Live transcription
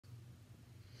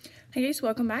Hi guys,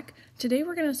 welcome back. Today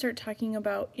we're going to start talking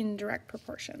about indirect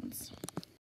proportions.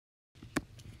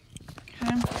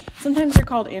 Okay. Sometimes they're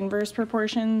called inverse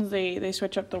proportions. They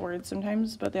switch up the words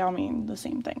sometimes, but they all mean the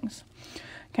same things.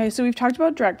 Okay, so we've talked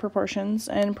about direct proportions,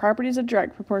 and properties of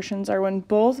direct proportions are when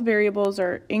both variables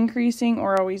are increasing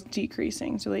or always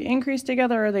decreasing. So they increase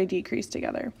together or they decrease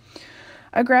together.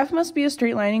 A graph must be a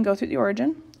straight line and go through the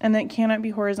origin, and it cannot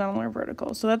be horizontal or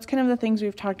vertical. So that's kind of the things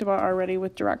we've talked about already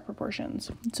with direct proportions.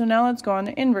 So now let's go on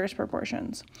to inverse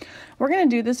proportions. We're going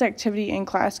to do this activity in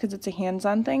class because it's a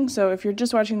hands-on thing. So if you're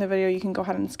just watching the video, you can go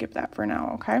ahead and skip that for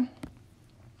now, okay?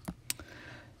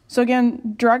 So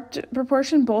again, direct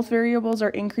proportion, both variables are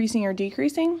increasing or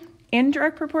decreasing.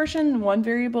 Indirect proportion, one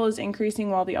variable is increasing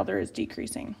while the other is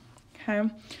decreasing, okay?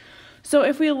 So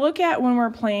if we look at when we're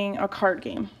playing a card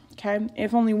game, okay,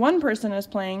 if only one person is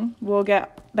playing,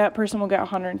 that person will get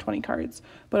 120 cards.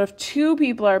 But if two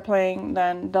people are playing,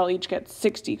 then they'll each get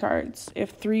 60 cards.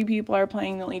 If three people are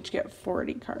playing, they'll each get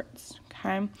 40 cards,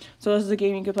 okay? So this is a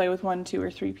game you could play with 1, 2,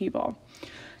 or 3 people,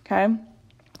 okay?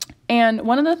 And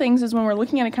one of the things is when we're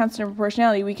looking at a constant of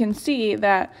proportionality, we can see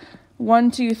that 1,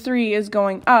 2, 3 is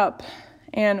going up,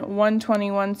 and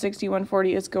 120, 160,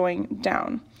 140 is going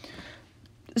down.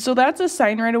 So that's a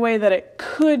sign right away that it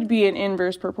could be an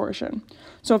inverse proportion.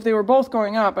 So if they were both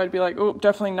going up, I'd be like, oh,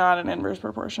 definitely not an inverse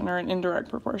proportion or an indirect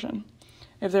proportion.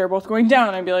 If they were both going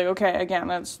down, I'd be like, okay, again,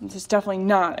 that's definitely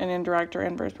not an indirect or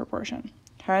inverse proportion,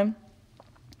 okay?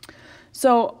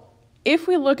 So if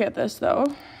we look at this though,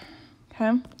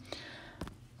 okay,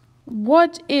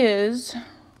 what is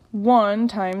 1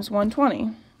 times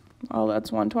 120? Well,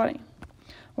 that's 120.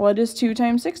 What is 2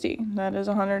 times 60? That is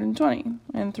 120.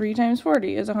 And 3 times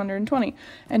 40 is 120.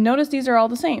 And notice these are all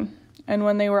the same. And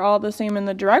when they were all the same in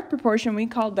the direct proportion, we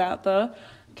called that the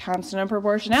constant of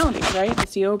proportionality, right?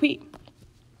 The COP.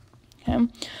 Okay.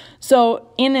 So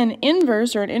in an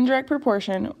inverse or an indirect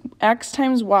proportion, x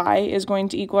times y is going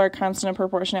to equal our constant of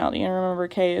proportionality. And remember,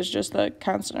 k is just the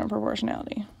constant of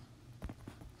proportionality.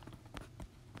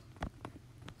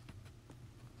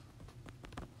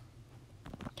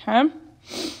 Okay.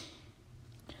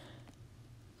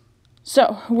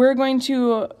 So we're going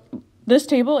to, this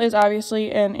table is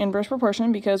obviously an inverse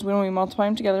proportion because when we multiply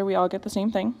them together, we all get the same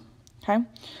thing, okay?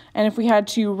 And if we had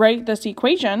to write this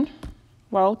equation,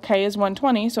 well, k is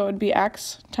 120, so it would be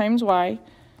x times y,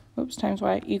 times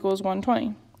y equals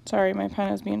 120. Sorry, my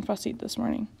pen is being fussy this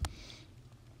morning.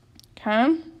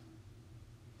 Okay?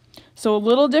 So a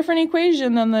little different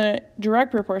equation than the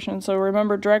direct proportion. So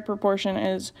remember, direct proportion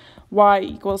is y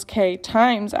equals k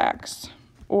times x,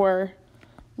 or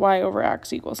y over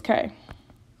x equals k.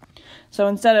 So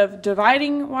instead of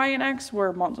dividing y and x,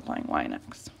 we're multiplying y and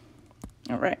x.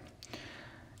 All right.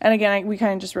 And again, we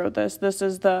kind of just wrote this. This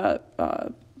is the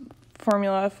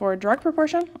formula for direct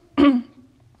proportion. Or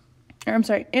I'm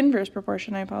sorry, inverse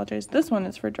proportion. I apologize. This one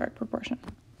is for direct proportion.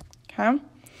 Okay.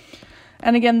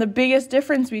 And again, the biggest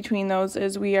difference between those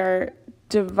is we are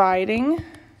dividing.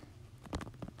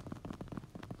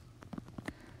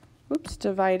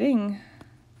 Dividing.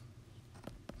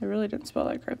 I really didn't spell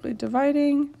that correctly.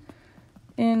 Dividing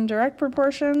in direct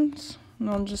proportions, and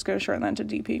I'm just going to shorten that to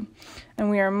dp.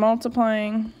 And we are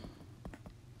multiplying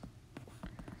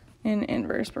in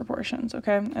inverse proportions,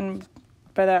 okay? And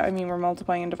by that, I mean we're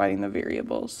multiplying and dividing the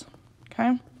variables,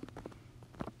 okay?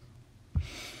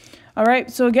 All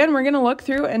right, so again, we're going to look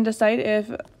through and decide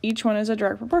if each one is a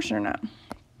direct proportion or not.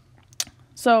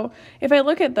 So if I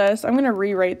look at this, I'm going to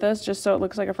rewrite this just so it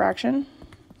looks like a fraction.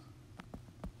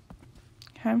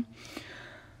 Okay.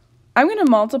 I'm going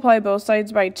to multiply both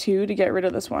sides by 2 to get rid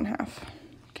of this 1/2.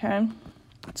 Okay.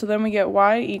 So then we get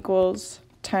y equals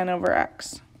 10 over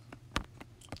x.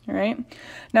 All right.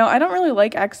 Now, I don't really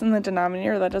like x in the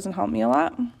denominator. That doesn't help me a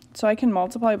lot. So I can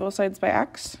multiply both sides by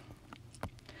x.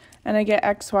 And I get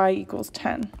xy equals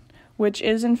 10, which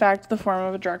is, in fact, the form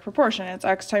of a direct proportion. It's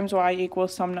x times y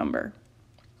equals some number.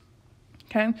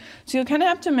 Okay. So you'll kind of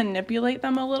have to manipulate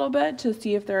them a little bit to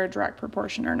see if they're a direct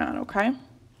proportion or not, okay?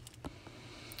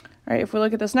 All right, if we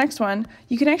look at this next one,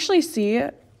 you can actually see,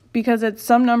 because it's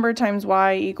some number times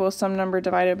y equals some number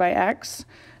divided by x,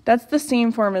 that's the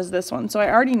same form as this one. So I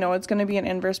already know it's going to be an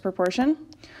inverse proportion,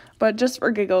 but just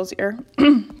for giggles here,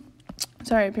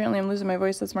 sorry, apparently I'm losing my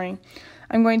voice this morning,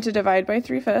 I'm going to divide by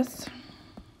 3/5.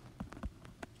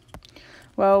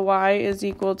 Well, y is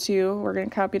equal to, we're going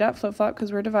to copy that flip-flop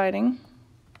because we're dividing.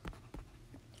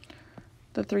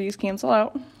 The 3's cancel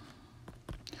out.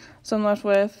 So I'm left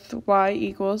with y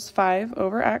equals 5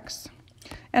 over x.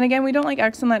 And again, we don't like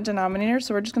x in that denominator,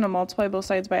 so we're just going to multiply both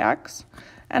sides by x.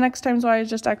 And x times y is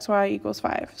just xy equals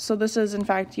 5. So this is, in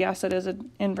fact, yes, it is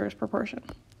an inverse proportion.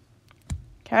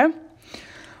 Okay?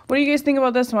 What do you guys think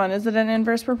about this one? Is it an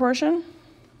inverse proportion?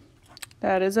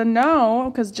 That is a no,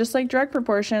 because just like direct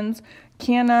proportions,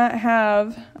 cannot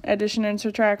have addition and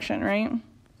subtraction, right?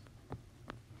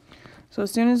 So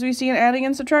as soon as we see an adding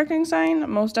and subtracting sign,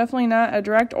 most definitely not a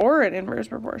direct or an inverse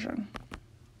proportion.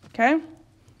 Okay?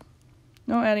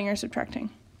 No adding or subtracting.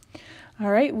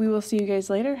 All right, we will see you guys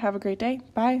later. Have a great day.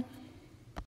 Bye.